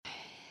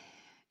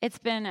It's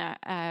been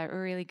a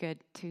really good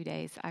 2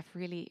 days. I've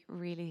really,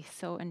 really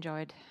so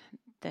enjoyed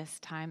this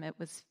time. It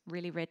was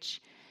really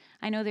rich.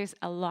 I know there's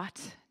a lot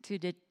to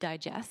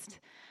digest,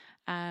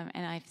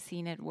 and I've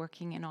seen it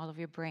working in all of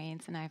your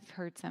brains, and I've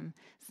heard some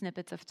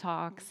snippets of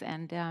talks,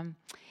 and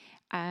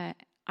I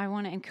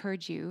want to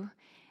encourage you.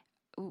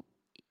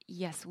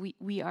 Yes,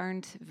 we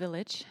aren't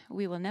Village.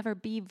 We will never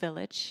be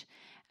Village.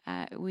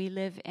 We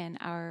live in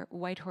our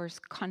Whitehorse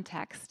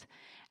context.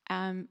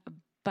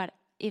 But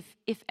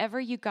if ever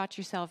you got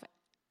yourself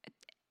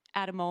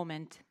at a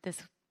moment this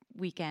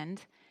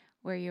weekend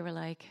where you were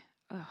like,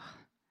 oh,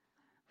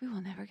 we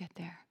will never get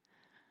there.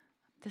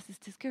 This is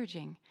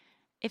discouraging.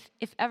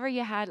 If ever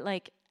you had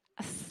like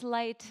a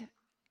slight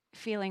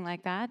feeling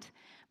like that,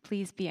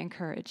 please be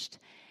encouraged.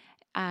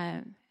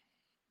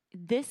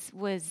 This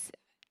was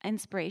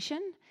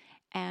inspiration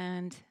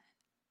and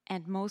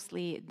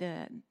mostly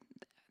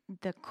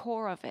the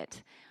core of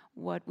it,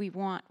 what we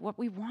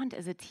want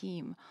as a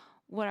team,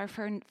 what our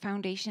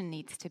foundation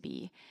needs to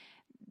be.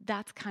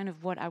 That's kind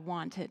of what I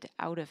wanted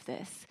out of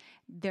this.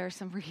 There are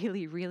some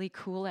really, really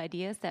cool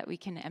ideas that we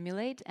can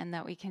emulate and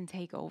that we can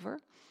take over.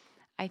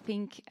 I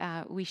think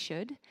we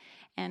should.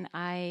 And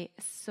I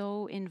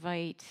so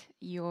invite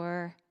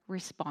your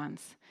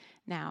response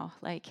now.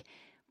 Like,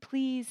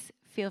 please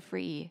feel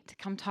free to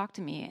come talk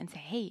to me and say,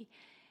 hey,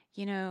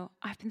 you know,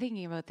 I've been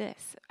thinking about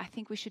this. I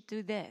think we should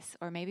do this,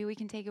 or maybe we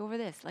can take over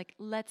this. Like,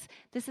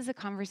 this is a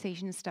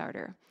conversation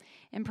starter.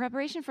 In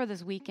preparation for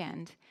this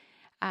weekend,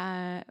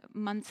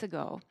 months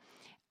ago,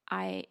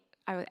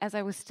 as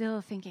I was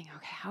still thinking,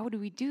 okay, how do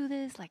we do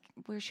this? Like,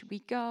 where should we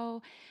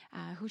go?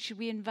 Who should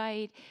we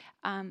invite?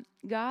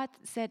 God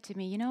said to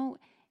me, you know,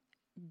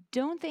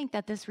 don't think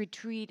that this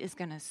retreat is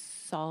going to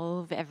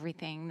solve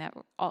everything. That,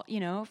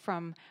 you know,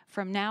 from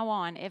now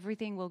on,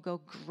 everything will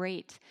go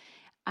great.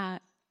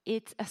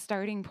 It's a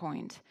starting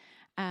point.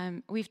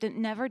 We've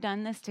never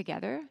done this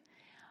together.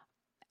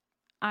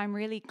 I'm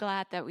really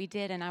glad that we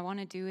did, and I want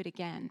to do it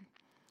again.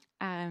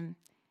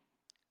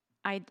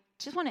 I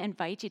just want to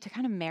invite you to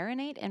kind of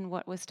marinate in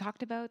what was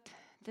talked about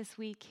this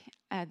week,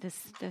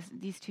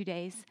 these 2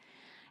 days.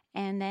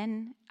 And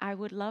then I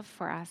would love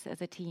for us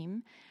as a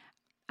team,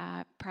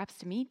 perhaps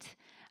to meet.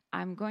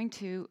 I'm going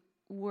to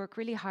work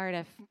really hard.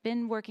 I've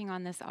been working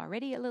on this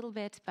already a little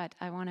bit, but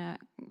I want to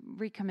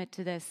recommit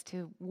to this,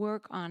 to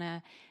work on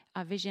a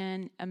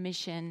vision, a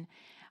mission,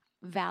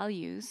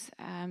 values.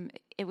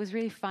 It was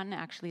really fun,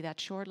 actually, that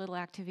short little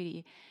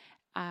activity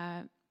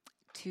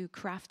to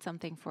craft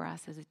something for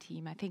us as a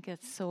team. I think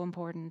it's so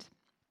important.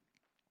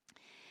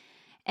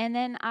 And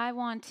then I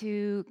want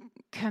to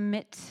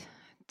commit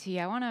to you.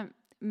 I want to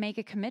make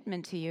a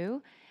commitment to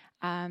you.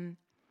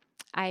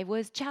 I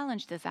was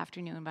challenged this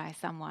afternoon by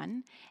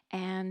someone,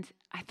 and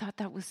I thought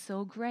that was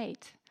so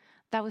great.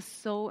 That was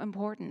so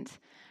important.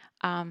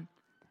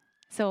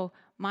 So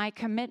my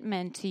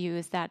commitment to you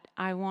is that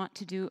I want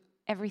to do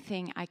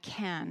everything I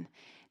can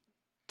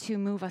to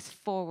move us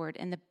forward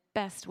in the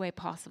best way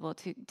possible,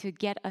 to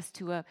get us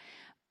to a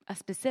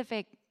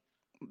specific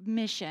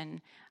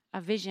mission,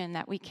 a vision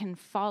that we can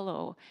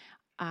follow.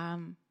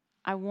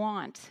 I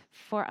want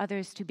for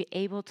others to be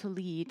able to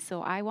lead.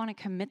 So I want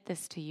to commit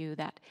this to you,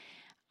 that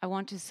I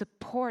want to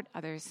support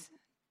others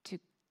to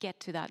get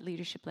to that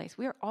leadership place.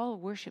 We are all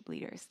worship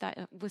leaders.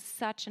 That was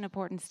such an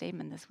important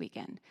statement this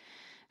weekend.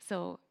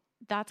 So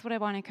that's what I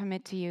want to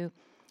commit to you.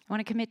 I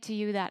want to commit to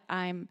you that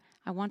I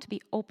want to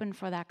be open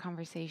for that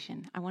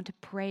conversation. I want to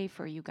pray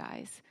for you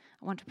guys.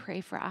 I want to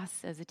pray for us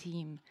as a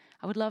team.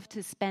 I would love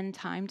to spend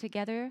time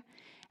together,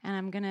 and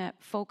I'm going to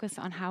focus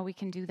on how we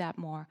can do that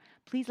more.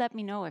 Please let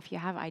me know if you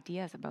have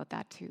ideas about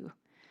that too.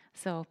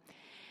 So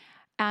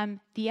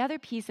the other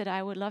piece that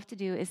I would love to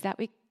do is that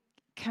we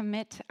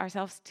commit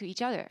ourselves to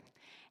each other.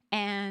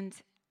 And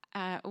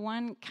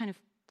one kind of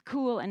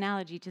cool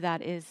analogy to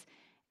that is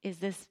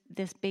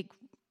this big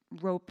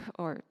rope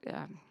or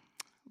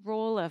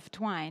roll of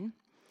twine,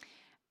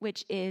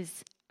 which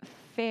is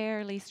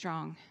fairly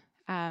strong.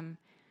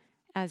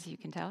 As you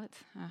can tell, it's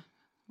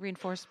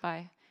reinforced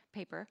by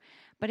paper.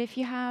 But if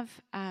you have,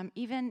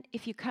 even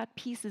if you cut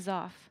pieces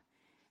off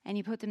and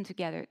you put them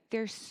together,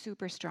 they're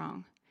super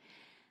strong.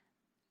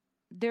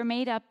 They're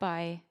made up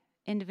by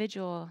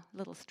individual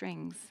little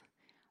strings,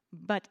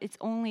 but it's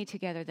only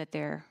together that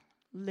they're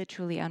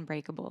literally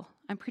unbreakable.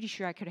 I'm pretty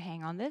sure I could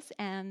hang on this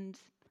and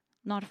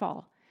not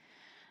fall.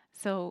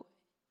 So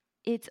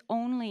it's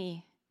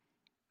only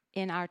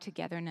in our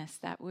togetherness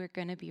that we're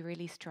going to be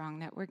really strong,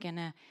 that we're going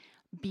to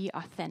be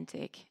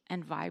authentic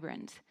and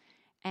vibrant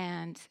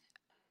and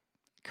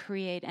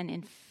create an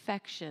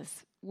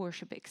infectious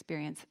worship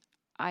experience.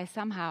 I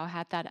somehow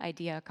had that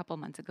idea a couple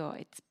months ago.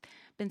 It's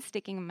been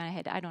sticking in my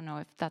head. I don't know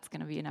if that's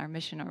going to be in our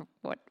mission or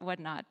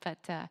whatnot,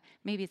 but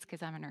maybe it's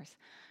because I'm a nurse.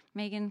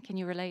 Megan, can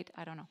you relate?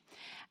 I don't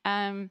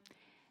know.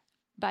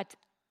 But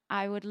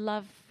I would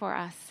love for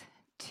us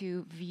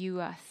to view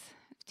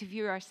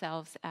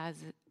ourselves as,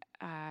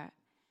 how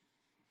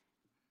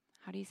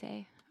do you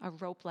say, a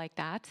rope like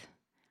that.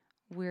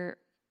 We're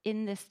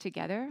in this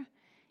together,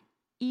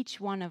 each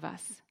one of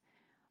us,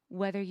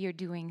 whether you're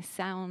doing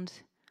sound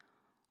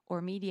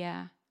or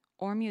media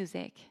or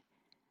music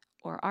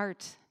or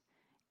art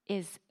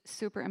is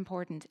super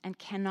important and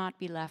cannot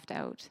be left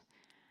out.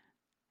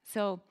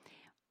 So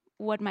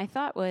what my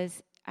thought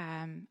was,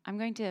 I'm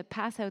going to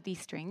pass out these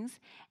strings,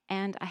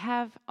 and I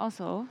have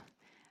also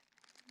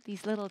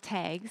these little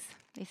tags.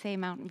 They say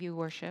Mountain View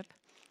Worship.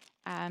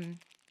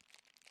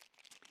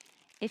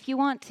 If you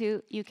want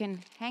to, you can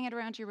hang it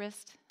around your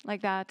wrist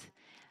like that.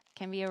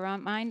 Can be a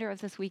reminder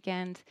of this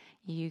weekend.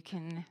 You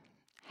can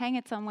hang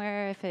it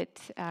somewhere if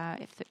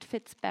it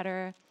fits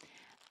better.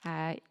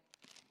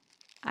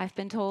 I've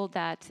been told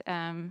that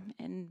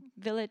in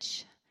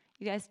Village,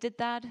 you guys did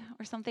that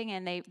or something,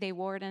 and they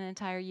wore it an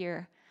entire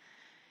year.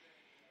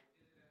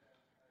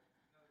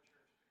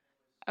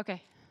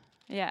 Okay,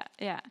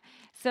 yeah.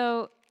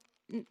 So,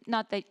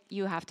 not that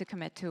you have to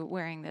commit to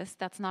wearing this.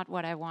 That's not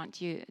what I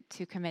want you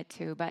to commit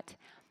to. But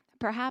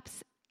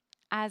perhaps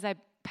as I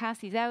pass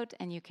these out,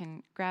 and you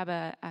can grab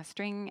a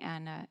string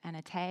and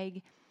a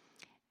tag,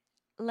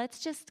 let's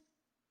just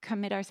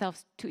commit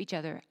ourselves to each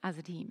other as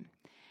a team.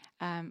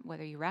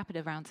 Whether you wrap it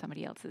around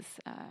somebody else's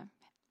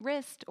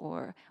wrist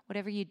or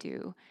whatever you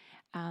do,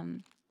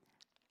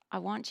 I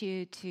want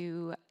you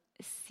to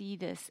see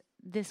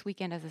this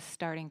weekend as a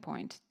starting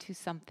point to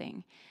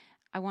something.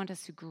 I want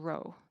us to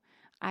grow.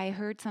 I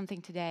heard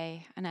something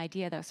today, an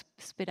idea that was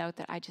spit out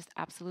that I just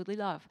absolutely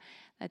love.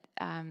 That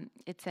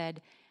it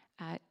said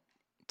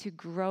to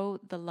grow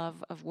the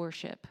love of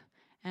worship,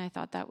 and I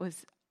thought that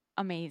was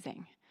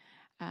amazing.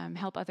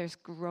 Help others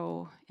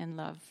grow in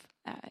love.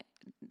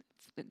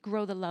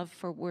 Grow the love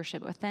for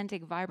worship,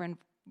 authentic, vibrant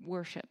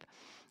worship.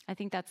 I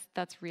think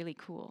that's really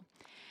cool.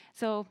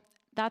 So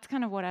that's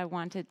kind of what I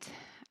wanted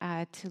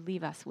to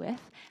leave us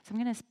with. So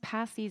I'm going to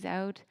pass these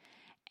out,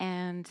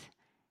 and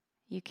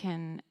you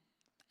can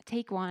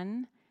take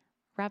one,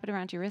 wrap it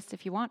around your wrist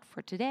if you want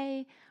for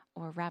today,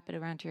 or wrap it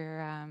around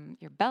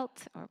your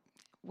belt or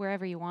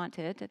wherever you want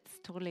it. It's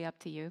totally up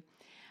to you.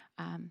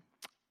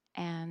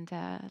 And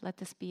let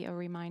this be a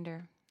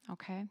reminder,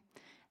 okay?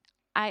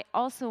 I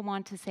also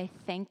want to say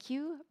thank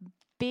you,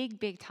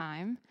 big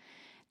time,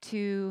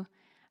 to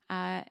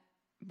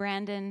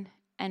Brandon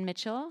and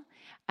Mitchell.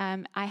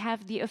 I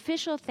have the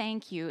official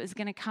thank you is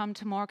going to come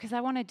tomorrow because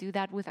I want to do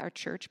that with our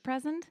church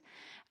present,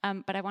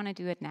 but I want to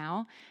do it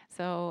now.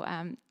 So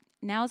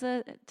now's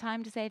a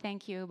time to say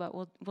thank you, but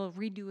we'll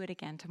redo it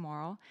again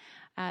tomorrow.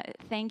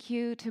 Thank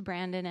you to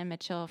Brandon and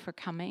Mitchell for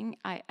coming.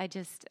 I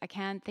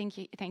can't thank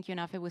you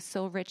enough. It was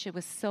so rich. It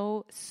was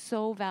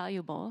so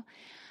valuable.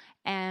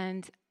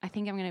 And I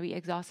think I'm going to be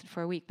exhausted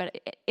for a week, but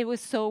it was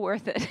so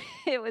worth it.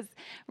 It was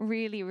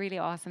really, really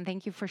awesome.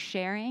 Thank you for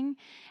sharing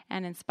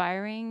and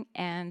inspiring,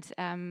 and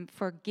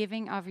for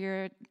giving of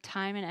your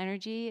time and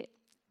energy.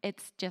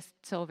 It's just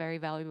so very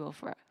valuable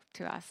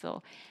to us.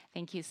 So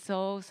thank you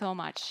so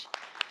much.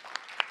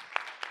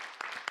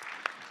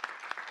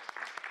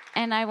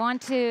 And I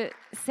want to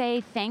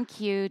say thank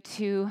you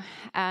to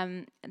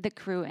the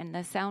crew in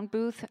the sound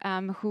booth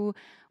who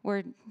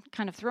were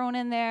kind of thrown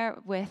in there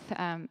with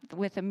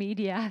the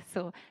media.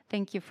 So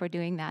thank you for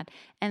doing that.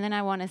 And then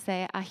I want to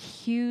say a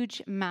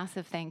huge,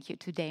 massive thank you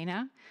to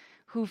Dana,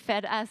 who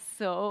fed us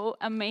so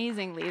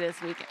amazingly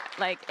this week.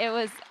 Like, it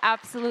was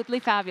absolutely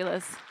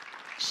fabulous.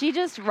 She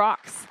just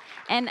rocks.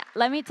 And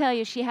let me tell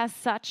you, she has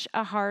such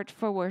a heart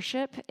for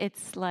worship.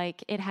 It's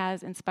like it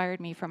has inspired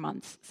me for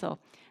months. So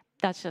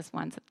that's just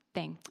one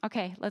thing.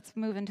 Okay, let's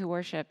move into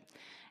worship.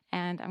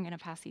 And I'm going to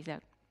pass these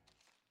out.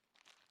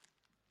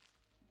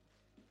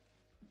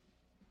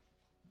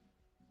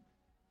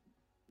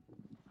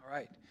 All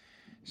right.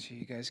 So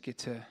you guys get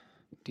to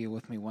deal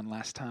with me one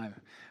last time.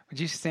 Would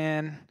you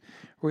stand?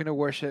 We're going to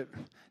worship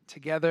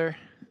together.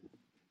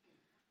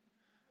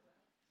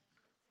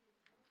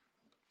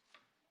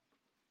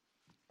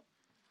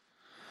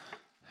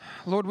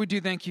 Lord, we do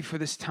thank you for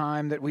this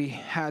time that we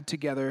had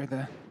together,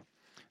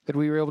 that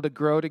we were able to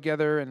grow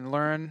together and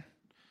learn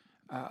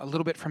a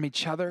little bit from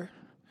each other.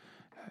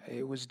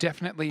 It was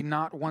definitely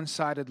not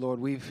one-sided, Lord.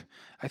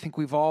 I think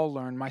we've all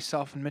learned,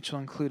 myself and Mitchell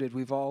included,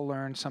 we've all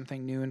learned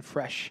something new and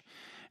fresh,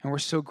 and we're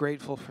so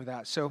grateful for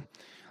that. So,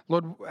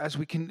 Lord, as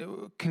we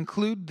can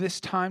conclude this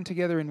time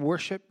together in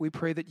worship, we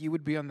pray that you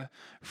would be on the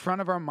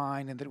front of our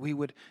mind and that we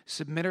would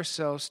submit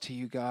ourselves to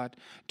you, God,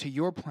 to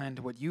your plan,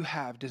 to what you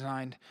have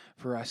designed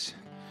for us.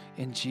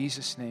 In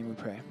Jesus' name we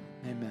pray.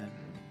 Amen.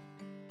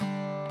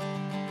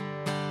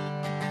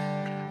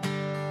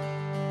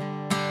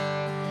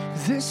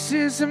 This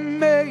is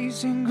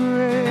amazing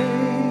grace.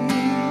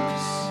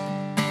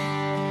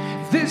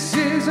 This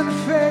is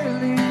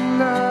unfailing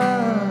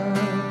love.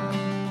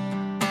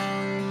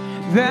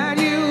 That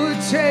you would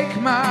take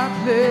my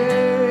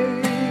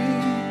place.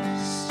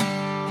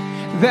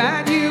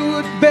 That you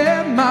would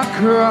bear my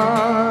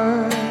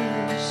cross.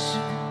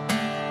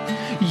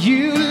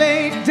 You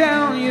laid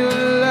down your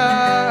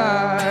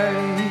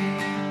life.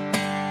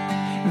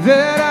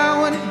 That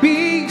I would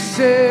be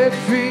set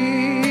free.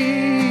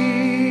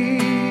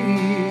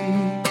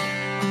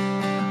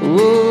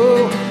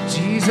 Oh,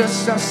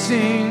 Jesus, I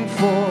sing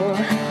for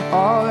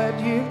all that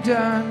you've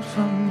done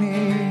for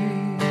me.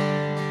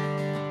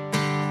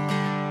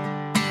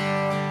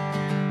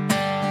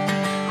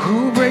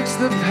 who breaks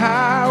the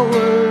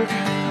power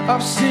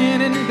of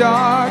sin and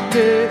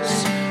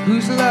darkness,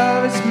 whose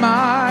love is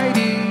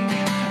mighty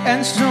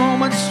and so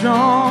much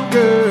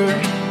stronger,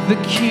 the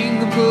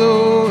King of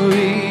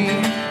glory,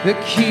 the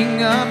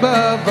King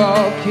above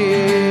all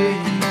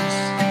kings,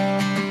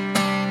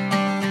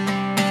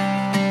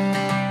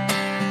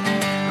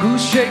 who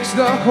shakes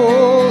the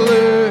whole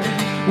earth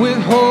with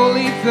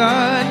holy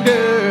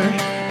thunder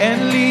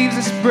and leaves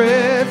us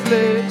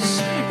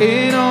breathless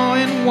in awe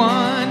and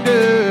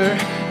wonder,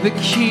 the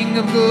King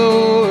of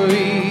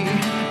glory,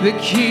 the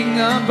King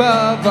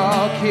above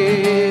all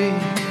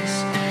kings.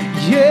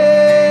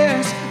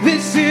 Yes,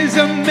 this is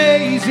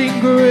amazing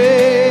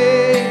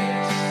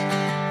grace.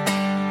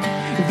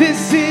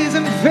 This is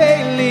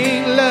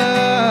unfailing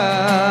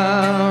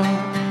love,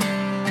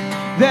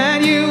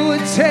 that you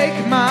would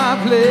take my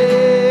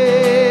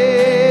place,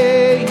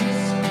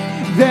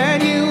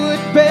 that you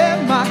would bear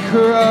my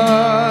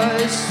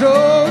cross. So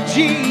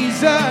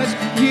Jesus,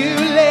 you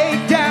laid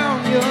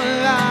down your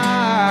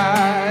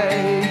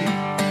life,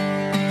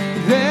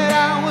 that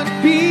I would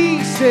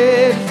be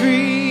set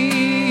free.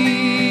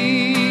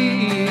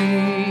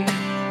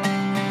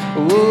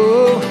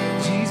 Oh,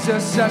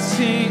 Jesus, I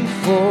sing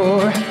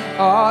for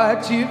all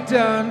that you've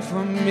done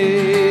for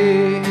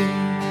me.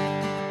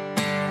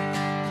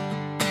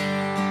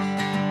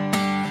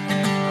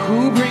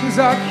 Who brings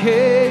our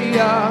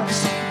chaos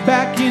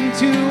back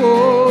into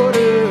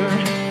order,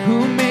 who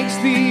makes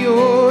the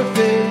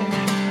orphan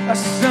a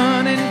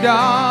son and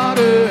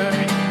daughter,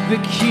 the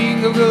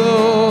King of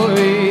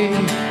glory,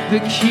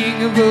 the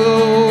King of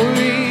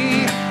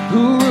glory,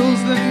 who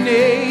rules the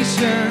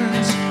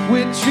nations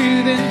with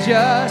truth and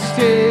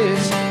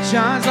justice,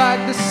 shines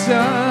like the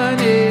sun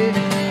in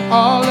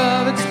all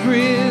of its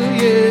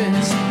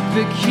brilliance,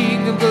 the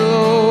King of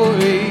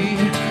glory,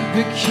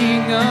 the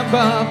King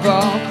above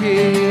all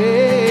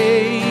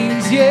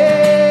kings.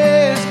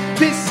 Yes,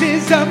 this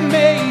is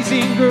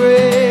amazing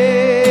grace.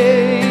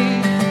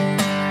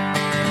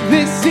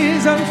 This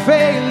is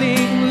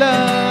unfailing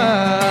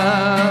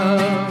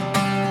love,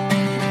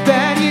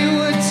 that you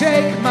would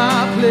take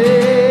my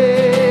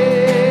place,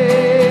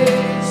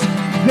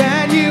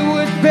 that you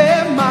would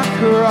bear my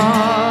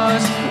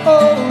cross.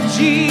 Oh,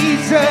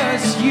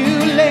 Jesus, you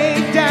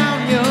laid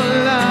down your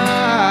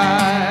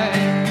life,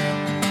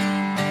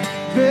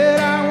 that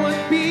I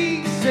would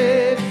be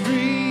set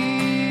free.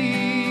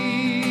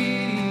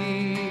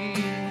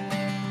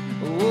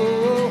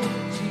 Oh,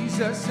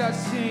 Jesus, I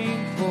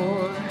sing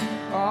for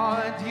all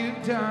that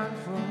you've done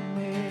for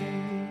me.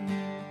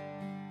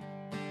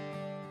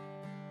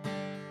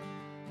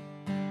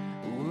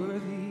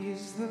 Worthy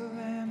is the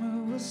Lamb who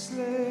was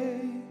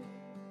slain,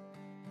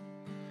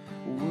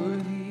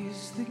 worthy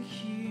is the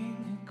King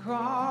who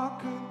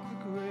conquered the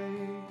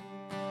grave,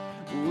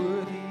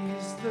 worthy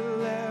is the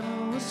Lamb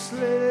who was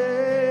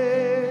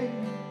slain,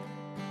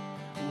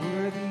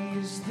 worthy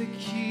is the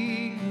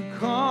King who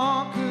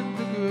conquered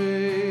the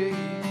grave,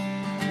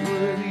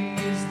 worthy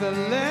is the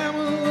Lamb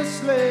who was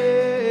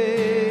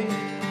slain,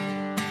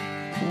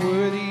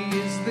 worthy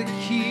is the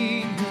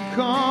King who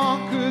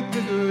conquered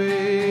the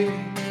grave,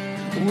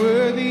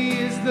 worthy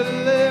is the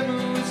Lamb who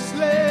was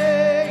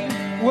slain,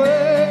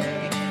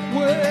 worthy,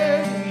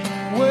 worthy,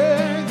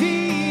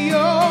 worthy.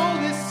 Oh,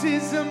 this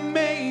is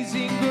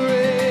amazing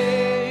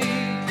grace.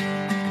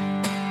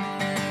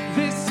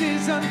 This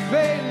is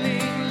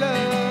unfailing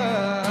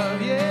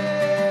love,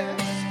 yes,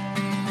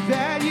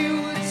 that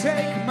you would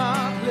take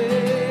my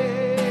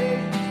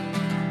place,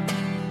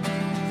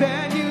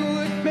 that you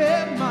would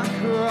bear my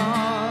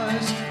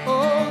cross.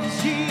 Oh,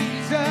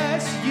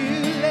 Jesus, you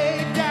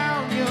laid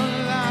down your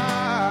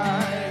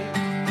life,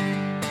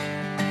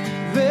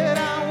 that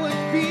I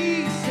would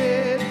be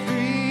set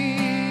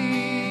free.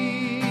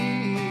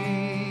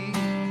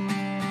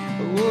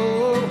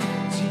 Oh,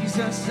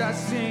 Jesus, I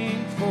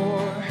sing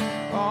for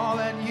all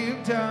that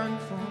you've done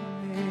for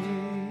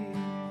me,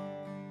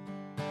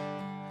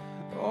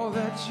 all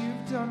that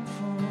you've done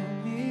for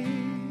me,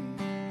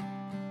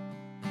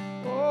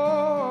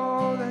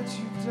 all that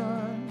you've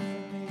done for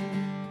me,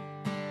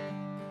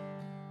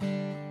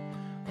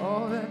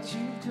 all that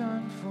you've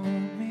done for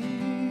me.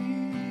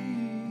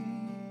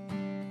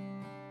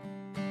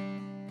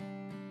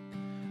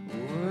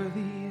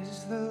 Worthy is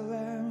the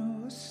Lamb who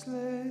was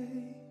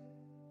slain,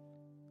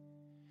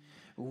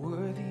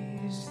 worthy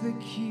is the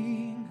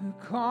King who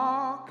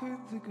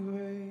conquered the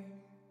grave,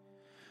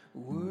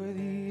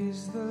 worthy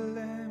is the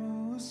Lamb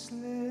who was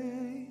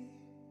slain,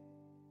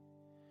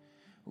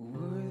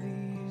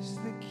 worthy is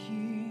the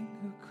King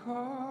who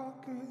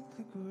conquered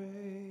the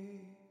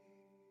grave.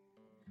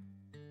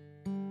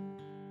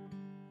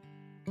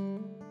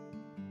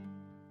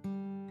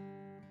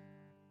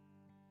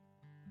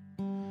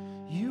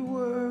 You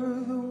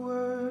were the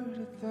Word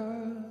at the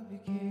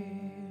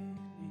beginning,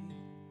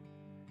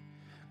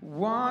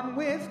 one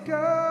with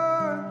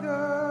God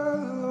the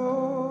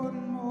Lord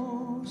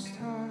Most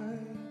High,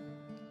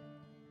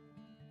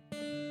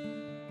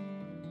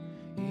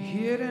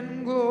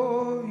 hidden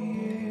glory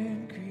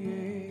in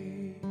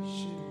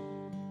creation,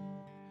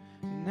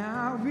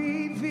 now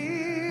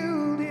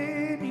revealed in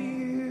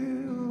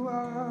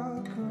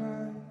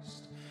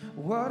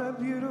a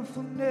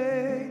beautiful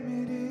name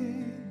it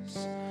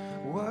is.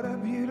 What a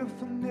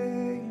beautiful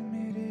name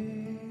it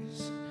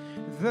is.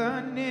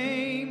 The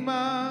name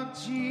of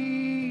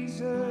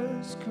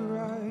Jesus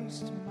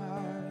Christ,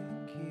 my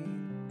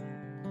King.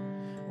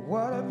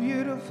 What a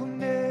beautiful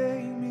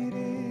name it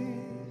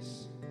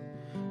is.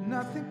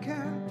 Nothing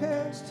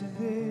compares to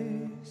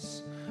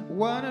this.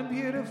 What a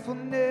beautiful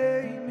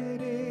name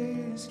it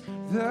is.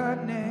 The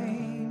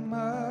name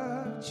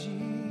of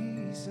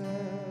Jesus.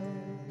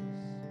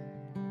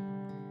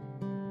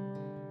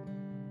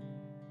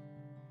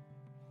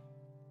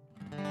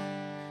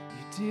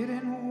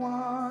 Didn't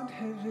want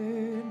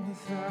heaven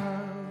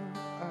without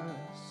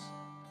us.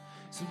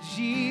 So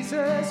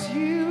Jesus,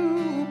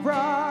 you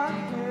brought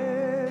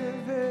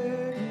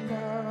heaven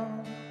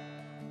down.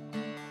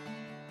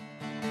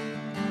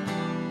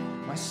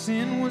 My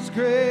sin was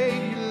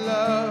great, your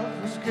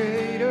love was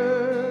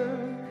greater.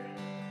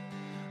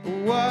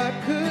 What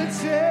could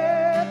separate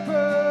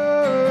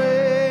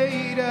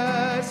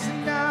us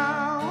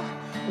now?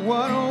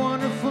 What a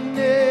wonderful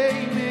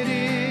name it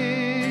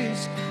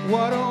is.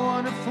 What a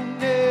wonderful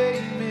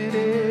name it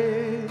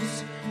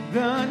is.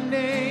 The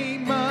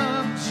name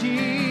of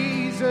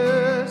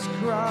Jesus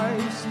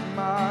Christ,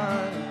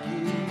 my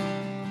King.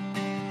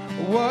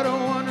 What a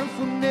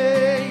wonderful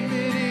name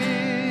it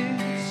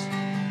is.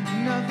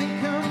 Nothing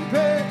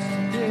compares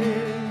to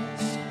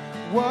this.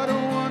 What a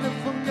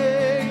wonderful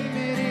name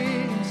it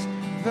is.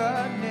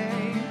 The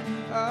name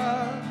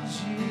of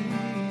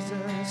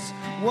Jesus.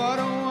 What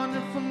a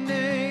wonderful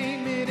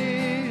name it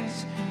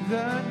is.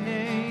 The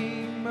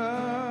name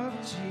of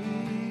Jesus.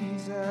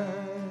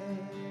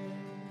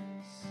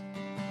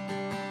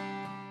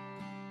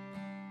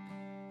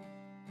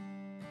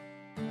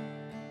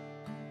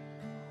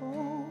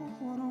 Oh,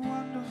 what a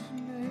wonderful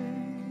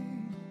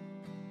name.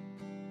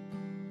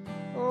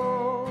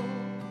 Oh,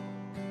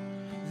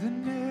 the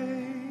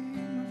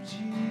name of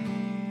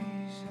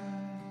Jesus.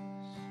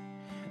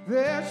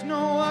 There's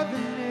no other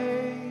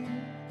name,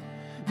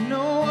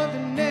 no other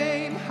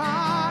name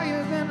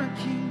higher than our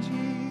King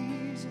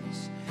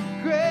Jesus,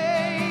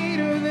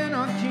 greater than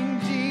our King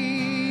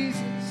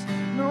Jesus.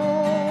 No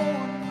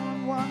one more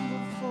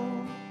wonderful,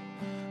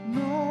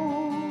 no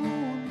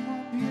one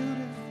more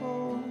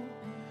beautiful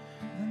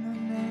than the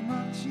name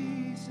of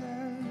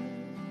Jesus.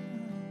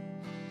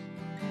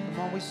 Come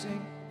on, we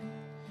sing.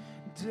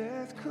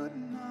 Death could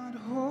not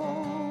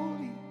hold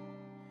you,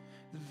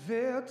 the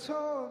veil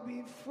tore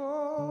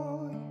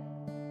before you.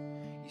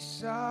 You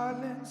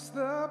silenced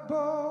the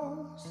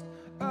boast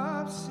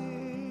of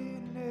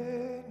sin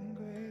and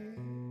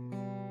grave.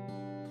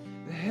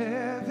 The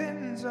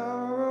heavens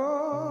are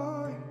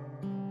roaring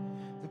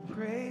the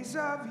praise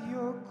of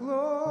your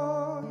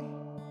glory,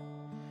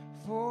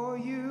 for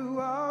you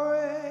are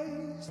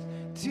raised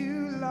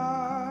to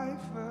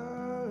life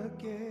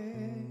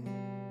again.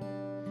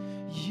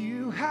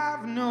 You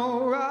have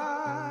no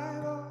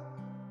rival,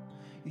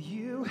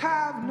 you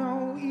have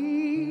no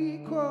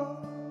equal,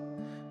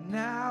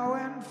 now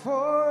and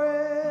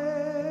forever,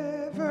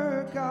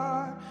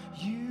 God,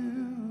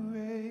 you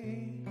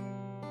reign.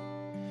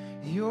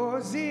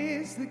 Yours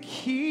is the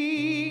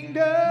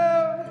kingdom,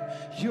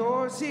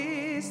 yours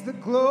is the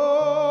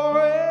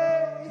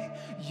glory,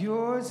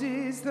 yours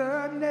is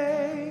the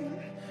name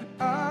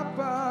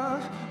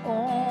above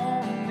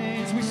all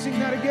names. We sing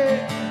that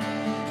again.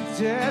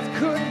 Death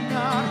could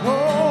not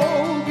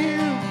hold you,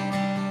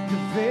 the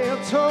veil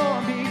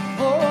tore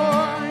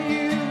before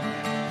you.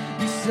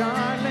 You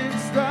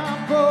silenced the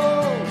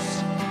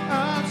boast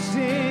of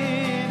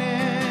sin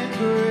and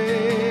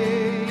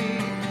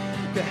grave.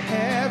 The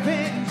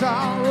heavens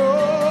are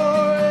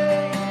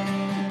roaring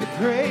the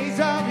praise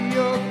of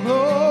your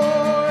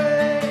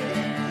glory,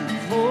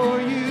 for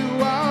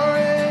you are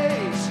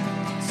raised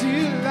to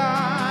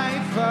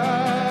life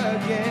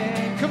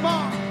again. Come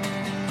on.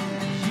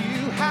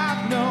 You have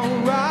no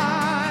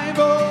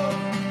rival,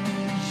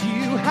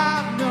 you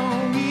have no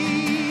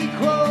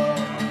equal.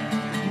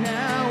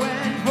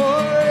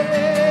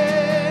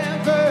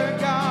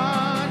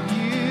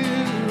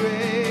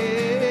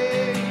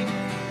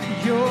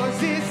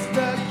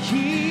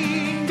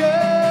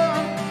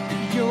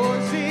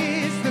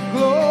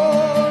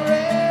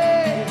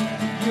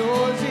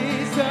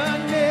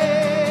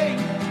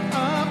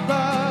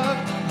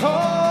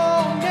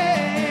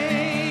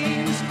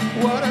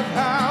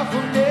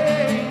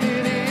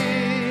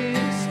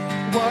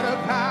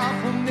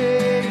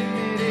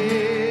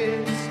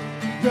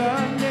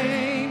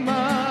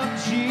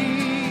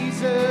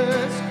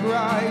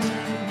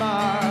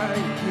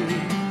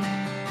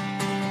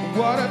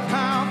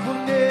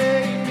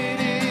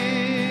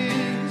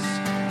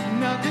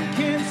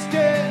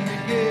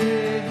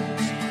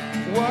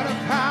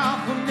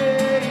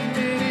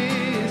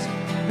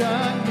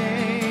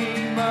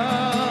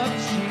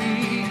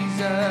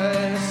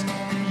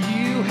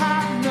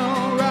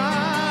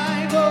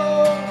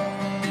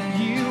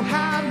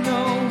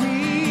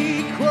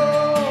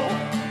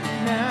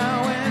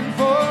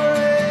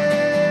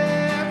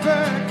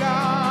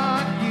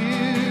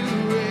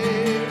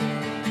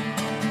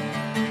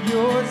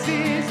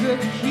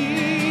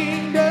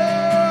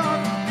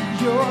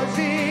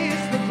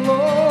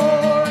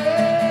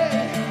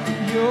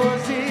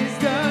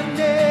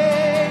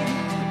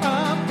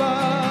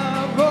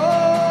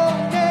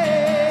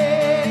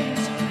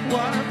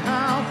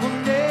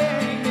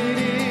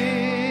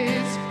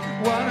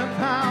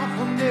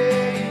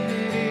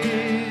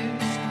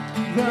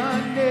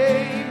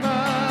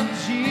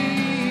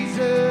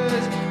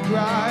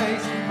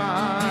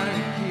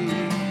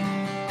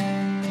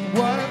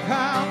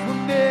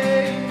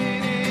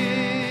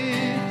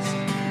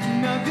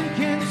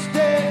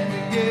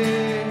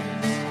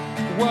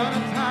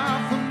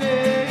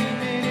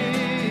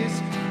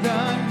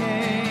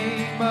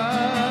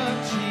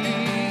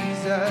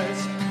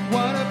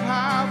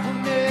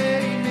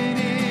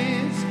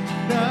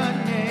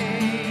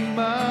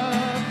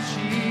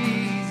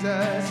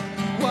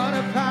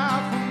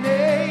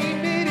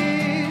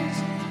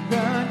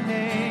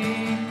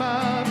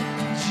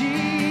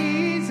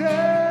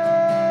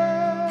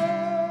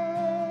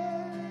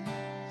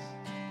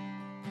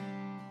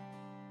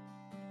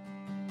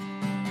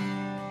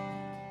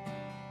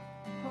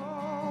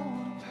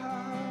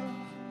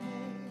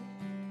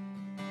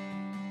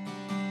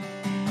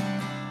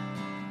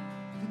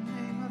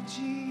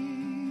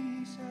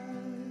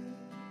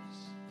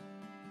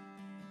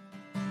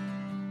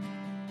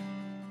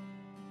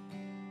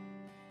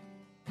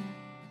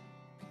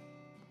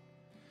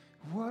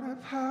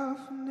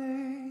 powerful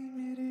name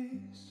it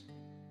is.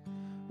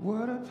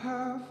 What a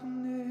powerful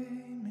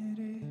name it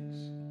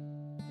is.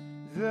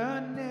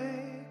 The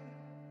name.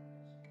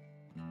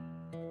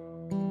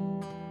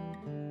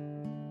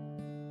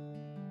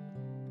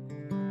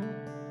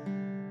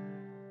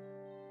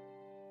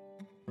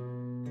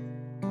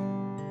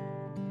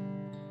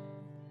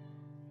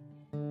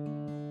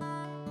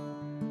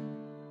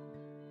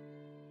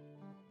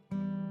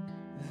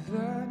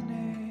 The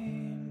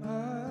name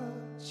of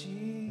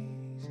Jesus.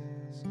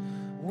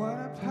 What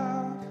a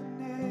powerful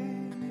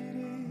name it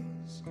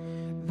is.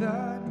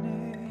 The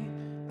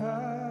name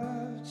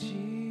of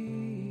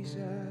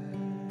Jesus.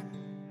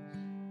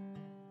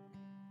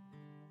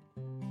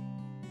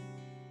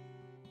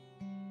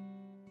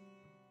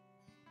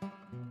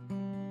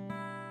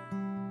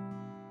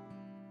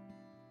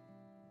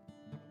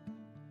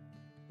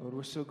 Lord,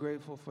 we're so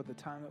grateful for the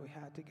time that we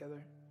had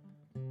together.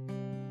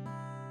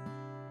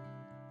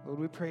 Lord,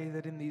 we pray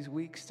that in these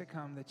weeks to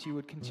come that you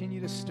would continue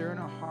to stir in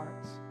our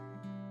hearts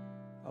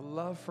a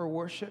love for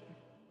worship,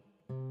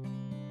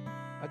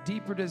 a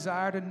deeper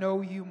desire to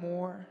know you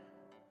more,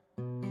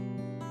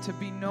 to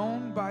be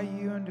known by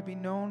you and to be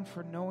known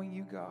for knowing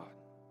you, God.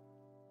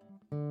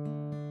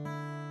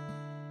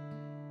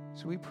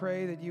 So we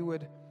pray that you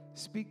would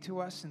speak to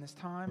us in this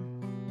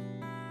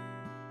time,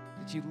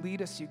 that you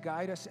lead us, you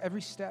guide us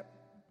every step.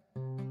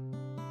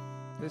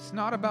 It's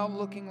not about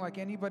looking like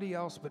anybody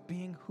else, but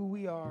being who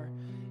we are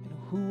and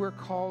who we're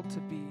called to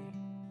be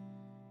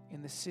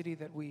in the city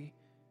that we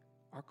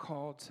are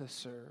called to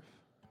serve.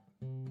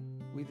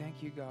 We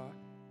thank you, God.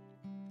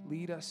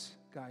 Lead us,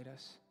 guide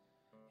us.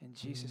 In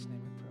Jesus'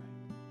 name we pray.